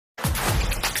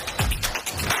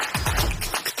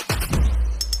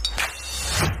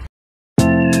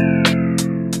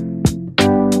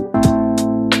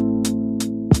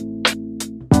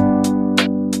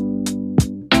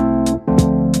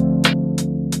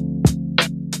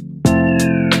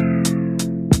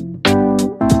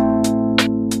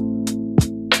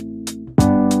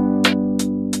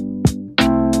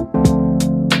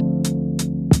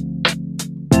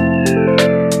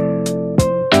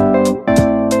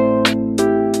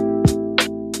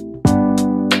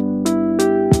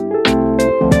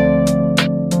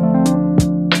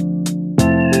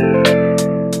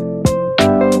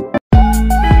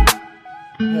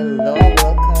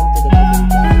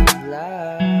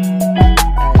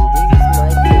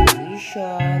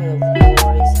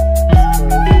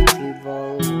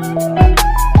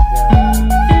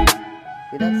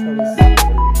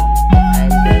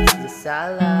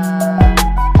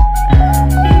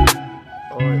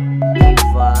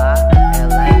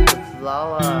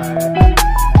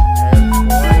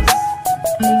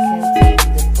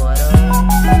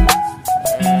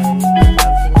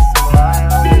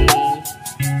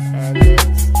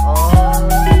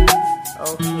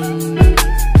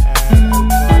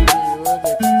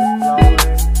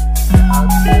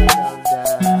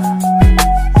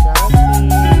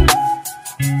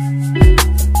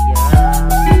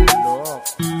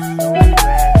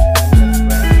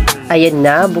Sige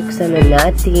na, buksan na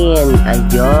natin.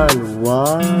 Ayun,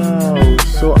 wow,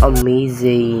 so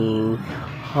amazing.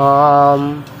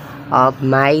 Home of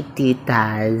my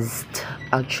titas,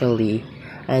 actually.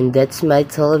 And that's my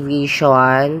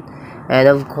television. And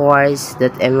of course,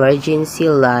 that emergency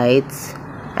lights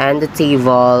and the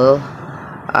table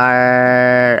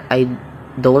are, I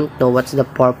don't know what's the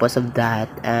purpose of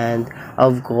that. And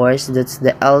of course, that's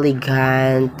the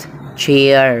elegant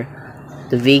chair,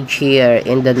 the big chair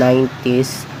in the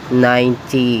 90s,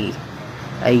 90.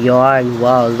 Ayun,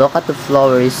 wow, look at the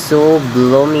flowers, so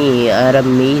bloomy and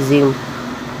amazing.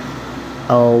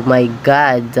 Oh my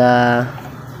god.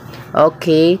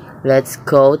 Okay, let's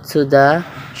go to the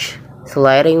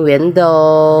sliding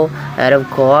window. And of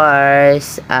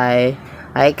course, I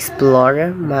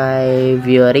explore my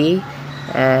beauty.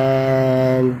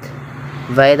 And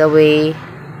by the way,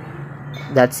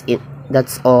 that's it,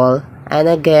 that's all. And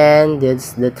again,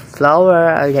 this that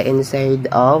flower are the inside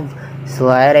of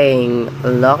sliding.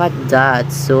 Look at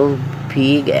that, so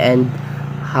big and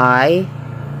high.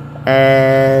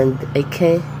 And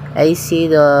I see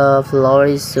the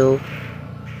flower is so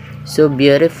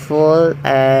beautiful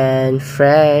and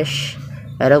fresh.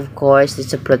 And of course,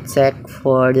 it's a protect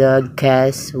for the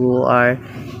guests who are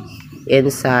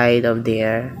inside of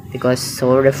there, because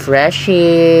so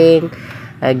refreshing.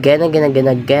 Again,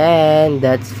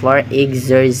 that's for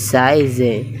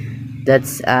exercising.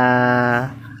 That's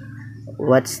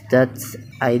what's that?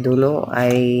 I don't know,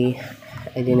 I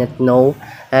did not know.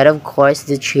 And of course,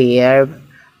 the chair.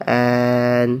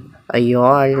 And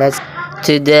ayun, let's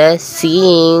to the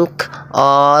sink.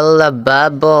 All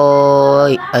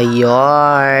bubble.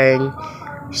 Ayun,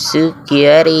 so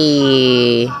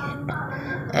cutie.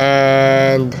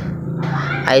 And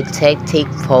I take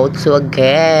photo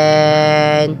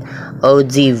again. Oh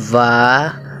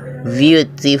diva,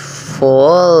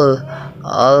 beautiful,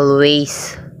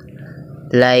 always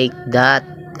like that.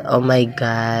 Oh my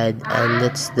god. And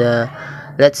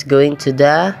let's go into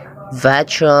the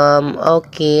bathroom.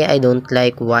 Okay, I don't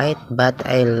like white, but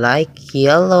I like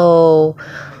yellow.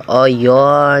 Oh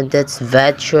yarn, that's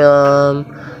bathroom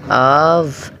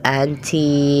of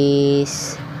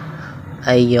aunties.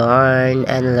 A yarn.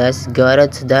 And let's go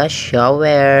to the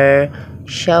shower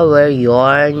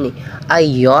yarn. A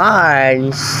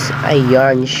yarn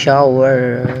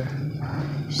shower,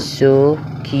 so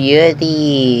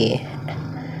cutie.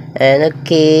 And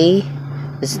okay,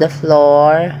 it's the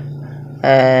floor.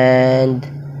 And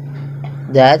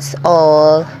that's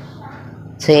all.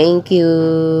 Thank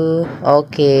you.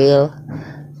 Okay,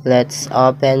 let's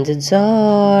open the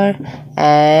door.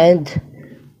 And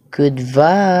goodbye.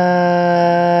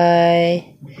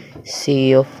 See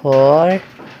you for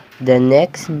the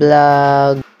next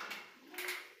vlog.